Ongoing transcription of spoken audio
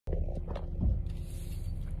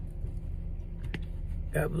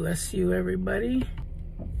God bless you, everybody.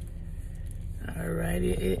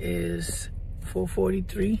 Alrighty, it is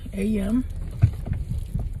 4:43 a.m.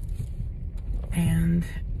 and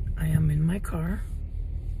I am in my car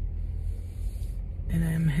and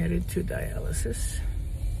I am headed to dialysis.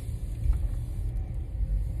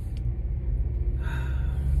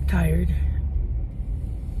 Tired.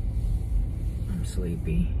 I'm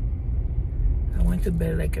sleepy. I went to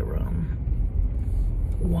bed like around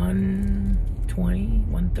 1:20,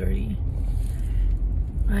 1:30.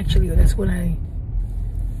 Actually, that's when I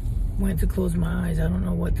went to close my eyes. I don't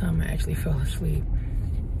know what time I actually fell asleep.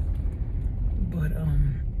 But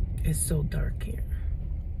it's so dark here.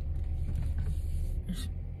 There's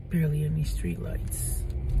barely any street lights.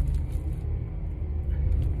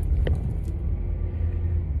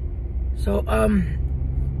 So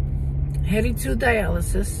heading to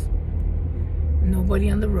dialysis. Nobody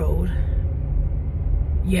on the road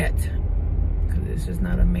yet, because this is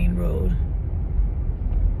not a main road.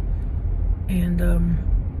 And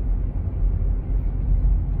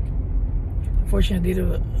unfortunately,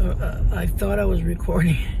 I thought I was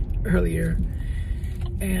recording earlier,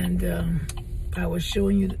 and I was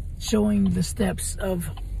showing the steps of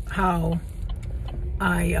how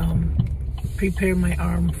I prepare my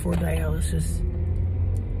arm for dialysis,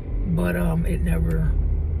 but it never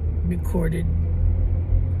recorded.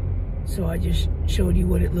 So I just showed you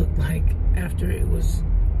what it looked like after it was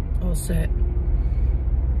all set.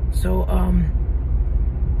 So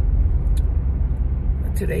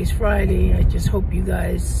today's Friday. I just hope you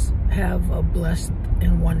guys have a blessed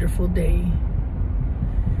and wonderful day.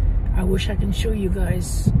 I wish I can show you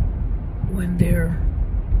guys when they're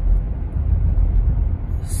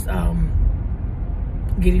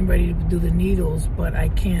getting ready to do the needles, but I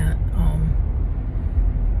can't.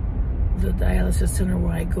 The dialysis center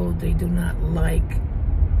where I go, they do not like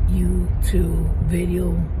you to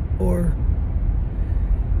video or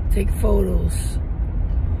take photos.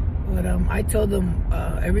 But I told them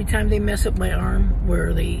every time they mess up my arm,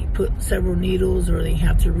 where they put several needles or they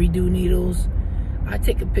have to redo needles, I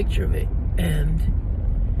take a picture of it. And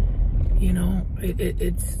you know,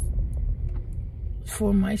 it's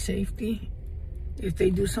for my safety. If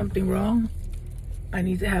they do something wrong, I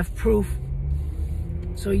need to have proof.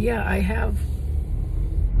 So yeah, I have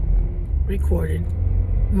recorded.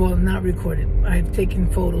 Well, not recorded. I've taken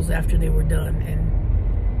photos after they were done,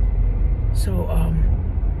 and so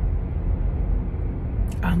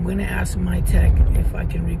I'm gonna ask my tech if I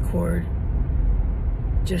can record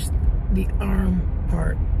just the arm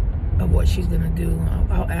part of what she's gonna do.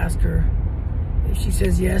 I'll ask her. If she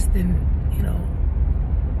says yes, then you know,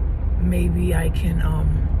 maybe I can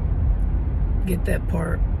get that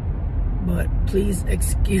part. But please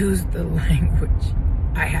excuse the language.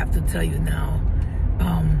 I have to tell you now.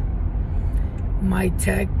 My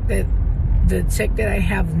tech, the tech that I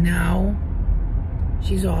have now,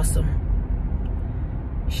 she's awesome.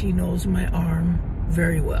 She knows my arm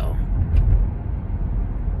very well.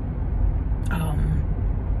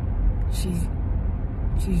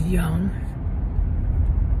 She's young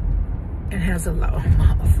and has a loud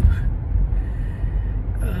mouth.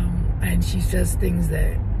 And she says things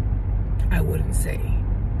that I wouldn't say.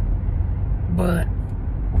 But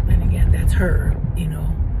then again, that's her, you know.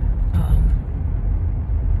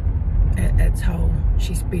 That's how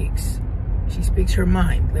she speaks. She speaks her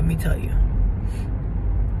mind, let me tell you.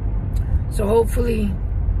 So hopefully,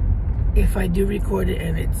 if I do record it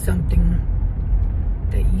and it's something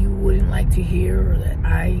that you wouldn't like to hear or that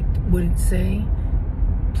I wouldn't say,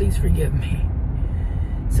 please forgive me.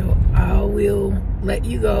 So I will let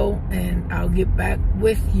you go, and I'll get back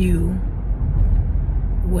with you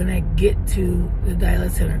when I get to the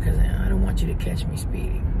dialysis center, because I don't want you to catch me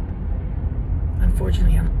speeding.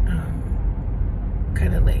 Unfortunately, I'm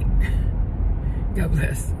kind of late. God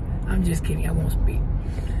bless. I'm just kidding. I won't speed.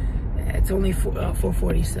 It's only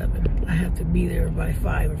 4:47. I have to be there by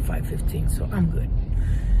 5 or 5:15, so I'm good.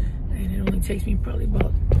 And it only takes me probably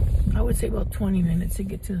about, I would say about 20 minutes to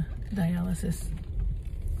get to dialysis.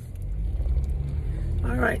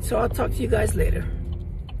 All right, so I'll talk to you guys later.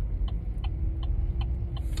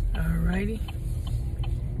 Alrighty.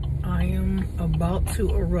 I am about to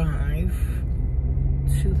arrive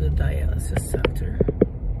to the dialysis center.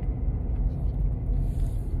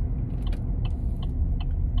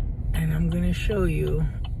 And I'm going to show you.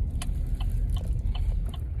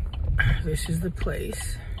 This is the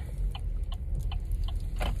place.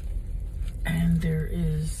 And there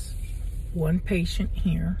is one patient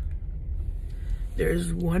here.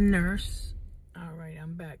 There's one nurse. All right,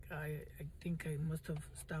 I'm back. I think I must have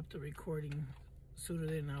stopped the recording sooner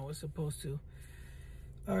than I was supposed to.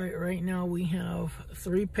 All right, right now we have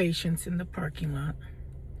 3 patients in the parking lot.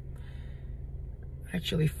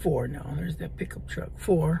 Actually 4 now. There's that pickup truck.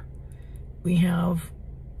 4. We have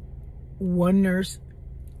 1 nurse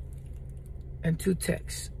and 2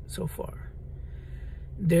 techs so far.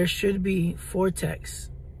 There should be 4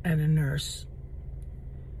 techs and a nurse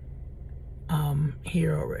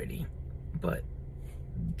here already, but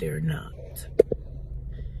they're not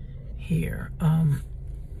here.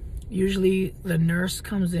 Usually the nurse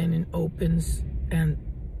comes in and opens, and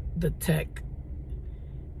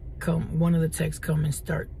one of the techs come and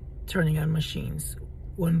start turning on machines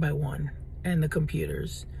one by one, and the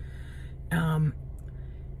computers.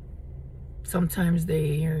 Sometimes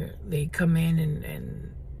they come in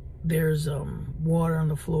and there's water on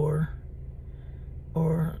the floor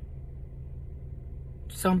or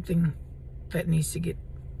something that needs to get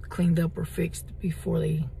cleaned up or fixed before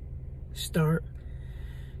they start.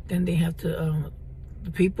 Then they have to,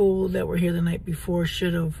 the people that were here the night before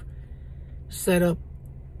should have set up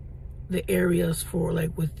the areas for,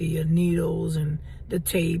 like, with the needles and the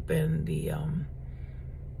tape and the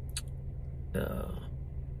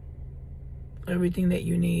everything that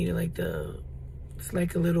you need, like it's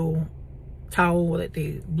like a little towel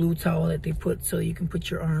blue towel that they put so you can put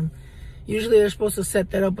your arm. Usually they're supposed to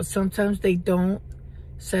set that up, but sometimes they don't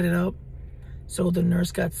set it up. So the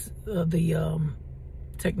nurse the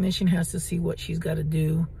technician has to see what she's got to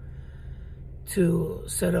do to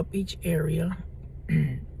set up each area.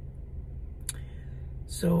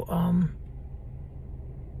 So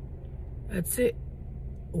that's it.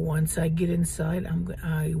 Once I get inside,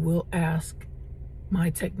 I will ask my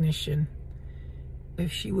technician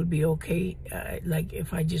if she would be okay, like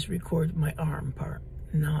if I just record my arm part,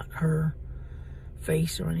 not her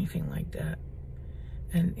face or anything like that.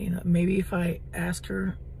 And maybe if I ask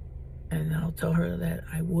her, and I'll tell her that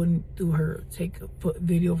I wouldn't take a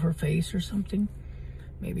video of her face or something,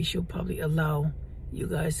 maybe she'll probably allow you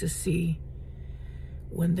guys to see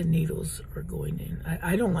when the needles are going in.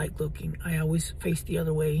 I don't like looking. I always face the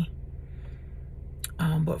other way.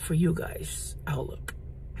 But for you guys, I'll look.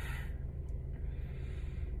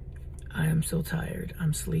 I am so tired.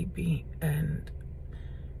 I'm sleepy, and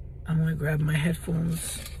I'm gonna grab my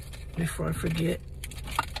headphones before I forget,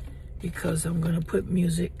 because I'm gonna put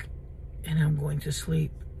music and I'm going to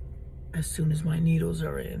sleep as soon as my needles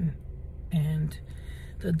are in and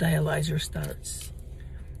the dialyzer starts.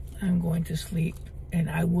 I'm going to sleep, and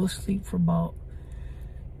I will sleep for about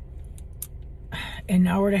an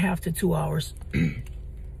hour and a half to 2 hours.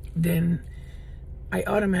 Then I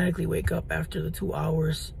automatically wake up after the 2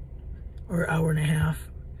 hours or hour and a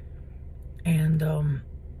half, and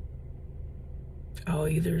I'll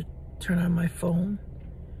either turn on my phone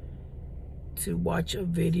to watch a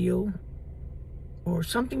video or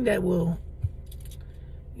something that will,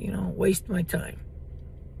 waste my time.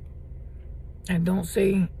 And don't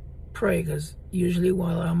say pray, because usually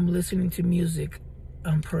while I'm listening to music,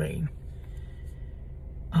 I'm praying.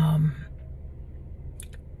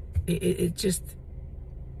 It just,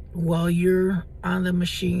 while you're on the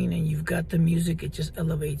machine and you've got the music, it just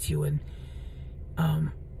elevates you, and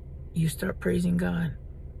you start praising God.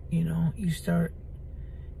 You start,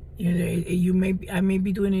 I may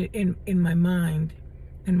be doing it in my mind,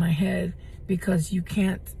 in my head, because you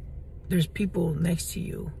can't, there's people next to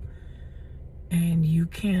you, and you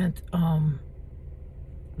can't,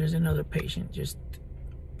 there's another patient just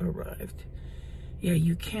arrived. Yeah,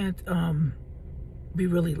 you can't be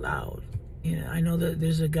really loud. I know that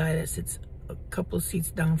there's a guy that sits a couple of seats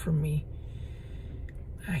down from me.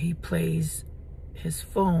 He plays his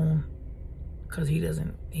phone because he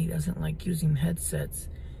doesn't like using headsets,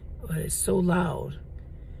 but it's so loud.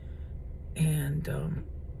 And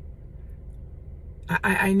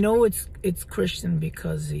I know it's Christian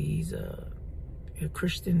because he's a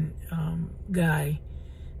Christian guy,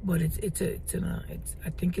 but I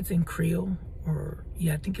think it's in Creole, or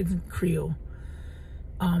yeah, I think it's in Creole.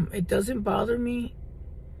 It doesn't bother me.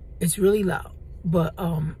 It's really loud, but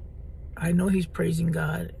I know he's praising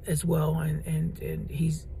God as well, and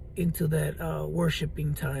he's into that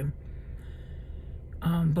worshiping time.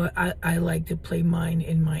 But I like to play mine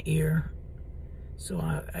in my ear, so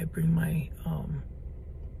I bring my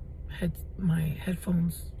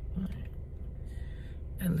headphones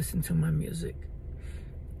and listen to my music.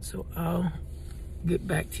 So I'll get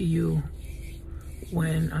back to you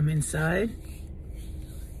when I'm inside.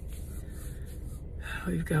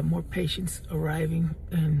 We've got more patients arriving,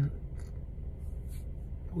 and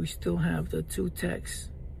we still have the 2 techs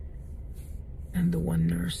and the 1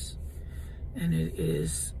 nurse, and it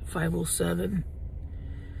is 5:07.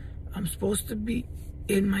 I'm supposed to be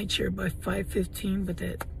in my chair by 5:15, but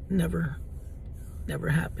that never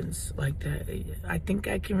happens like that. I think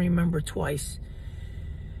I can remember twice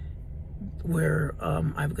where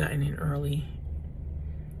I've gotten in early.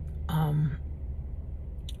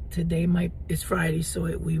 Today it's Friday,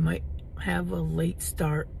 so we might have a late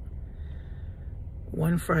start.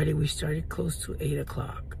 One Friday we started close to 8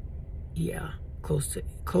 o'clock. Yeah, close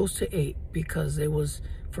to 8, because there was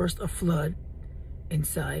first a flood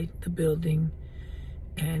inside the building,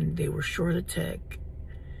 and they were short of tech,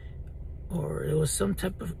 or there was some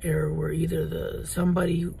type of error where either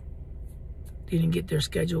somebody didn't get their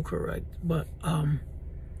schedule correct. But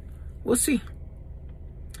we'll see.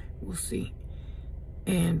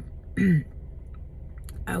 And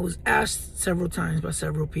I was asked several times by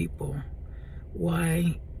several people,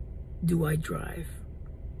 why do I drive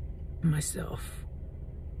myself?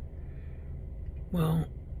 Well,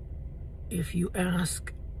 if you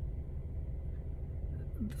ask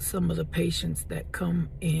some of the patients that come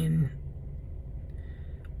in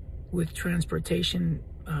with transportation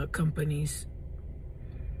companies,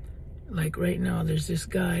 like right now there's this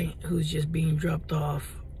guy who's just being dropped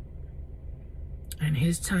off, and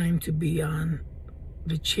his time to be on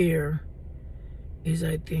the chair is,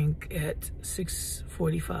 I think, at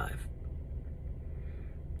 6:45.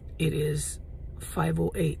 It is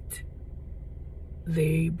 5:08.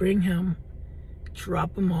 They bring him,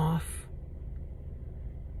 drop him off,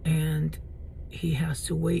 and he has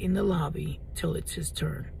to wait in the lobby till it's his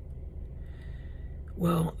turn.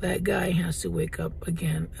 Well, that guy has to wake up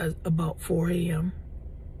again at about 4 a.m.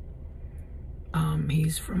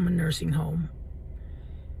 He's from a nursing home.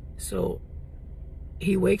 So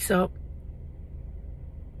he wakes up,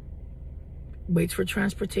 waits for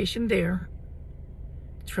transportation there.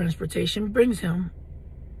 Transportation brings him,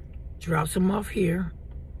 drops him off here.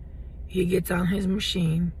 He gets on his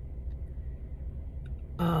machine,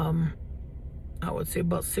 I would say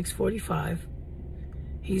about 6:45.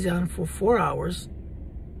 He's on for 4 hours.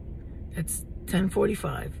 That's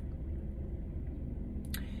 10:45.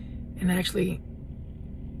 And actually,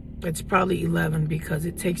 it's probably 11, because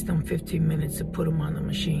it takes them 15 minutes to put him on the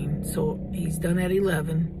machine. So he's done at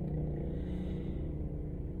 11.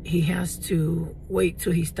 He has to wait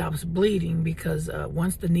till he stops bleeding, because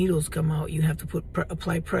once the needles come out, you have to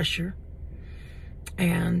apply pressure.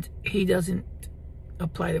 And he doesn't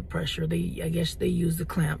apply the pressure. I guess they use the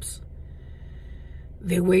clamps.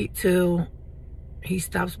 They wait till he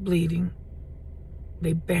stops bleeding.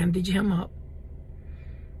 They bandage him up.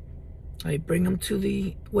 They bring him to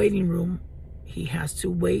the waiting room. He has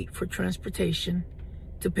to wait for transportation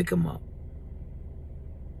to pick him up.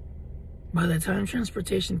 By the time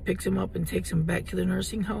transportation picks him up and takes him back to the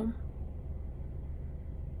nursing home,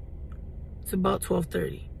 it's about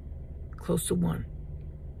 12:30, close to 1,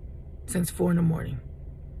 since 4 in the morning.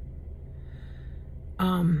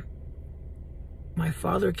 My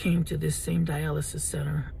father came to this same dialysis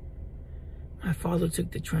center. My father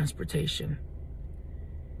took the transportation.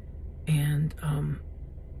 And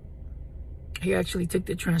he actually took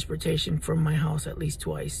the transportation from my house at least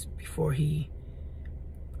twice before he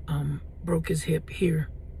broke his hip here,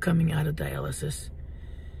 coming out of dialysis,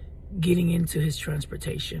 getting into his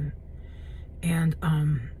transportation. And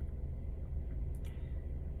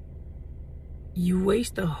you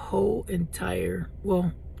waste the whole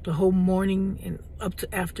the whole morning and up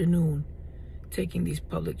to afternoon taking these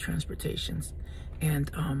public transportations. And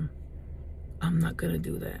I'm not gonna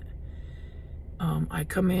do that. I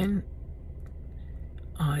come in,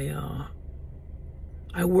 I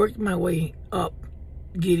worked my way up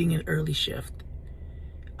getting an early shift.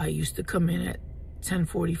 I used to come in at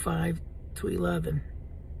 10:45 to 11.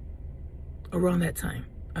 Around that time,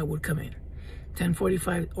 I would come in,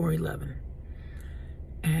 10:45 or 11.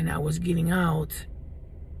 And I was getting out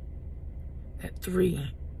at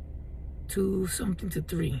 3, 2 something to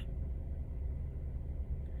 3.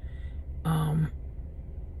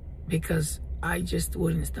 Because I just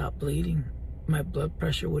wouldn't stop bleeding. My blood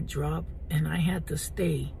pressure would drop, and I had to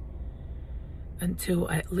stay until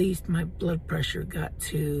at least my blood pressure got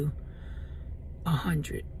to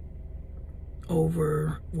 100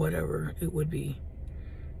 over whatever it would be.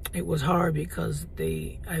 It was hard because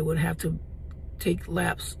I would have to take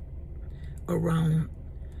laps around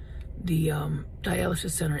the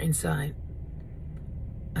dialysis center inside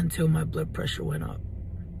until my blood pressure went up.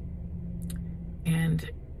 And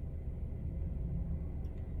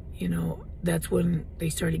you know, that's when they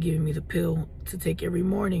started giving me the pill to take every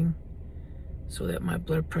morning so that my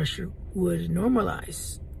blood pressure would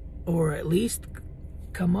normalize, or at least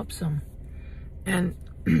come up some. And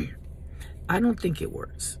I don't think it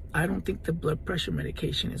works. I don't think the blood pressure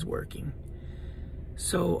medication is working.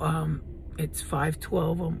 So it's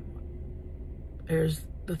 5:12. There's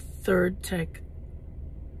the third tech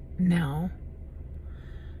now,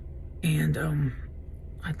 and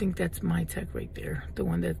I think that's my tech right there, the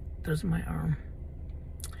one that does my arm.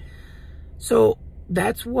 So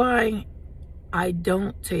that's why I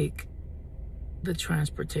don't take the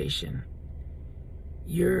transportation.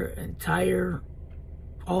 Your entire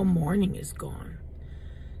all morning is gone.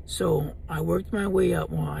 So I worked my way up.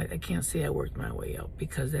 Well, I can't say I worked my way up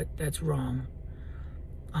because that's wrong.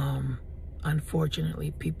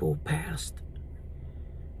 Unfortunately, people passed.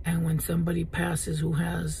 And when somebody passes who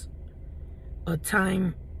has a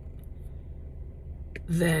time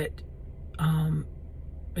that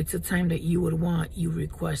it's a time that you would want, you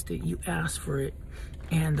request it, you ask for it.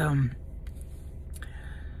 And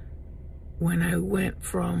when I went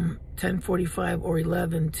from 10:45 or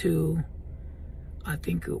 11 to, I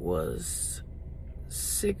think it was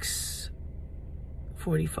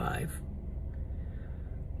 6:45,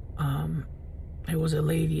 there was a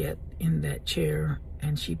lady in that chair,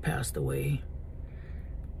 and she passed away.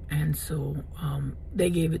 And so they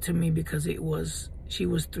gave it to me because she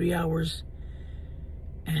was 3 hours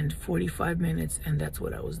and 45 minutes, and that's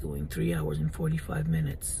what I was doing, 3 hours and 45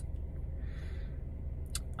 minutes.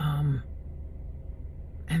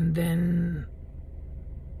 And then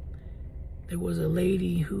there was a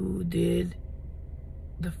lady who did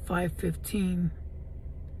the 5:15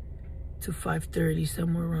 to 5:30,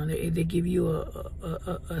 somewhere around there. They give you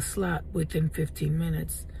a slot within 15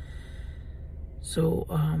 minutes. So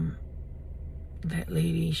that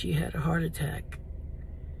lady, she had a heart attack,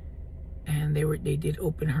 and they did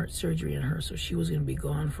open heart surgery on her, so she was going to be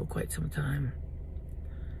gone for quite some time.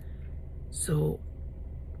 So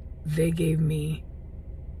they gave me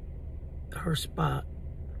her spot,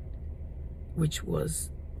 which was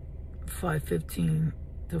 5:15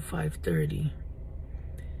 to 5:30.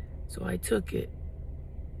 So I took it,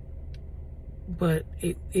 but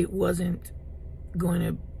it wasn't going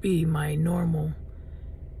to be my normal.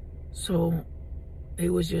 So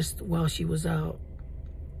it was just while she was out.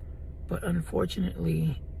 But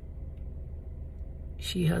unfortunately,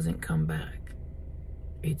 she hasn't come back.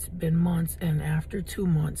 It's been months, and after 2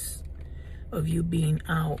 months of you being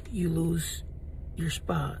out, you lose your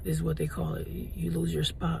spot, is what they call it. You lose your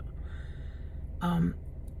spot.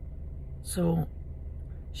 So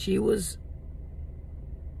she was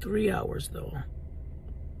 3 hours though.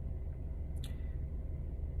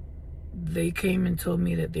 They came and told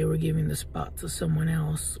me that they were giving the spot to someone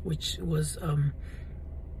else, which was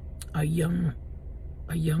a younger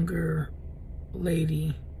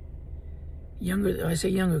lady. Younger, I say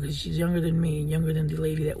younger because she's younger than me and younger than the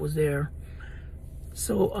lady that was there.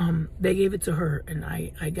 So they gave it to her, and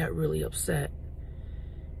I got really upset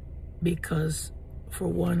because, for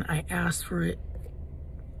one, I asked for it,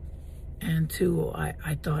 and two,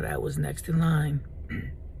 I thought I was next in line.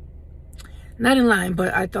 Not in line,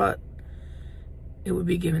 but I thought it would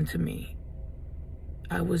be given to me.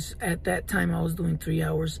 At that time, I was doing 3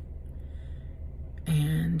 hours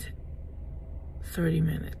and 30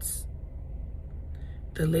 minutes.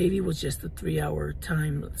 The lady was just a 3-hour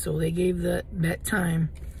time. So they gave that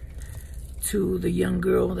time to the young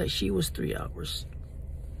girl that she was 3 hours.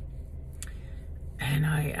 And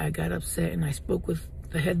I got upset, and I spoke with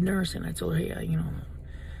the head nurse, and I told her, hey,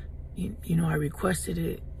 you know, I requested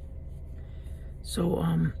it. So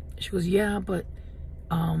she goes, yeah, but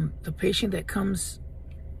the patient that comes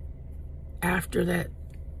after that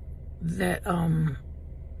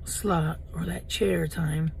slot or that chair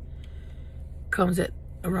time comes at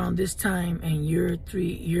around this time, and you're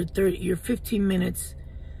 15 minutes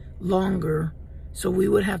longer, so we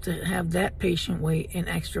would have to have that patient wait an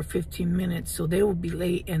extra 15 minutes, so they will be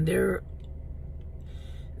late. And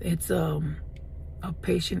it's a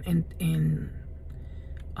patient in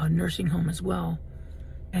a nursing home as well,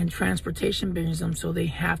 and transportation brings them, so they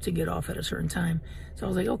have to get off at a certain time. So I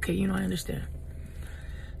was like, okay, you know, I understand.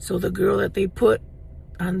 So the girl that they put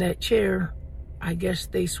on that chair, I guess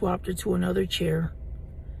they swapped her to another chair.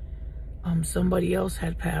 Somebody else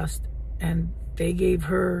had passed, and they gave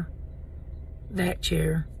her that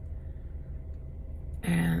chair,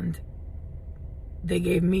 and they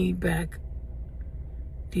gave me back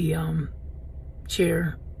the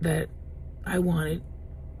chair that I wanted,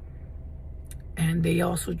 and they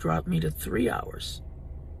also dropped me to 3 hours.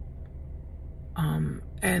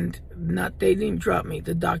 And they didn't drop me.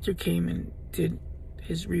 The doctor came and did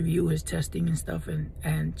his review, his testing and stuff,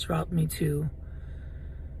 and dropped me to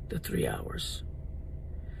the 3 hours.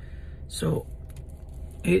 So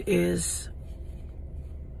it is,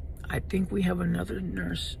 I think we have another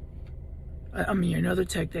nurse, another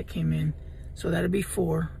tech that came in So that'll be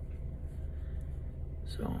 4.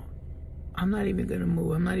 So I'm not even gonna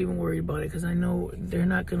move. I'm not even worried about it because I know they're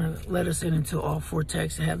not gonna let us in until all 4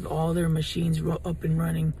 techs have all their machines up and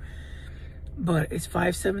running. But it's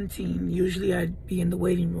 5:17. Usually I'd be in the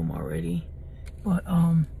waiting room already. But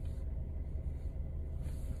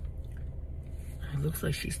it looks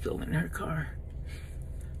like she's still in her car.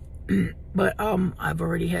 But I've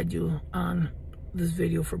already had you on this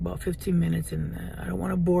video for about 15 minutes, and I don't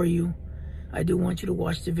want to bore you. I do want you to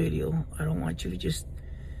watch the video. I don't want you to just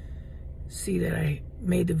see that I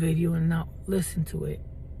made the video and not listen to it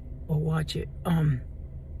or watch it.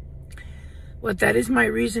 But that is my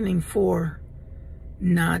reasoning for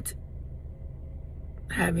not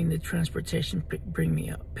having the transportation pick me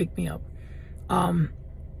up.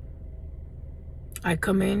 I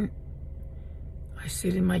come in, I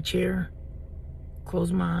sit in my chair,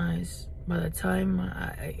 close my eyes. By the time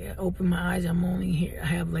I open my eyes, I'm only here. I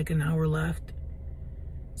have like an hour left,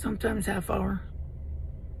 sometimes half hour.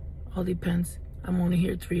 All depends. I'm only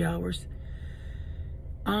here 3 hours.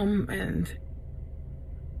 And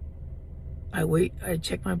I wait. I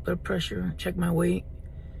check my blood pressure, check my weight,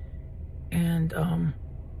 and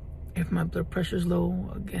if my blood pressure's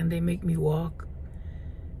low, again, they make me walk.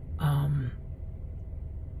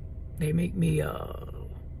 They make me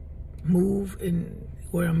move in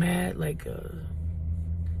where I'm at, like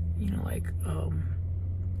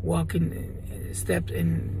walking steps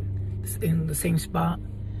in the same spot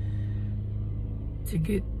to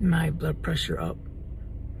get my blood pressure up.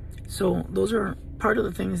 So those are part of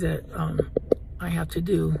the things that I have to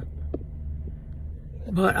do.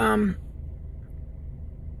 But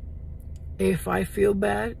if I feel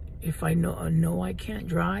bad, if I know I can't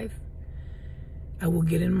drive, I will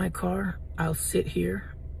get in my car. I'll sit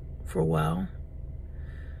here for a while,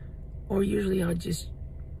 or usually I'll just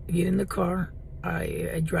get in the car.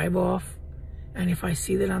 I drive off, and if I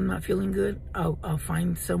see that I'm not feeling good, I'll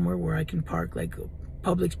find somewhere where I can park, like a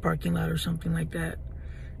Publix parking lot or something like that,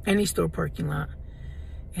 any store parking lot,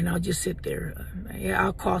 and I'll just sit there.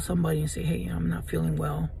 I'll call somebody and say, hey, I'm not feeling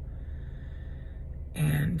well,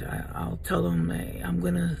 and I'll tell them, hey, I'm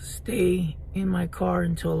gonna stay in my car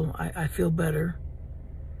until I feel better.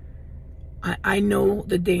 I know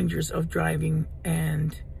the dangers of driving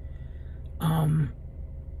and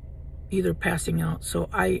either passing out, so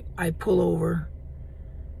I pull over,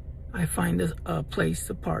 I find a place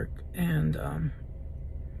to park, and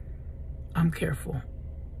I'm careful.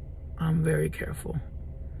 I'm very careful.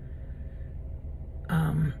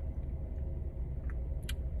 I'm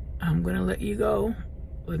gonna let you go.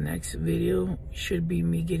 The next video should be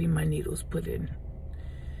me getting my needles put in.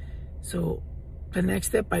 So the next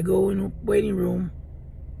step, I go in the waiting room.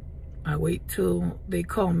 I wait till they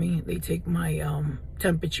call me. They take my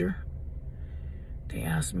temperature. They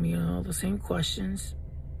ask me all the same questions.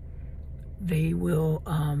 They will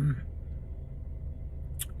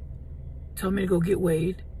tell me to go get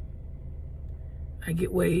weighed. I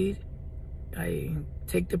get weighed. I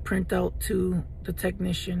take the printout to the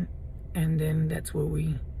technician, and then that's where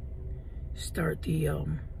we start the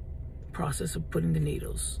process of putting the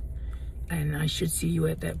needles. And I should see you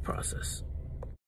at that process.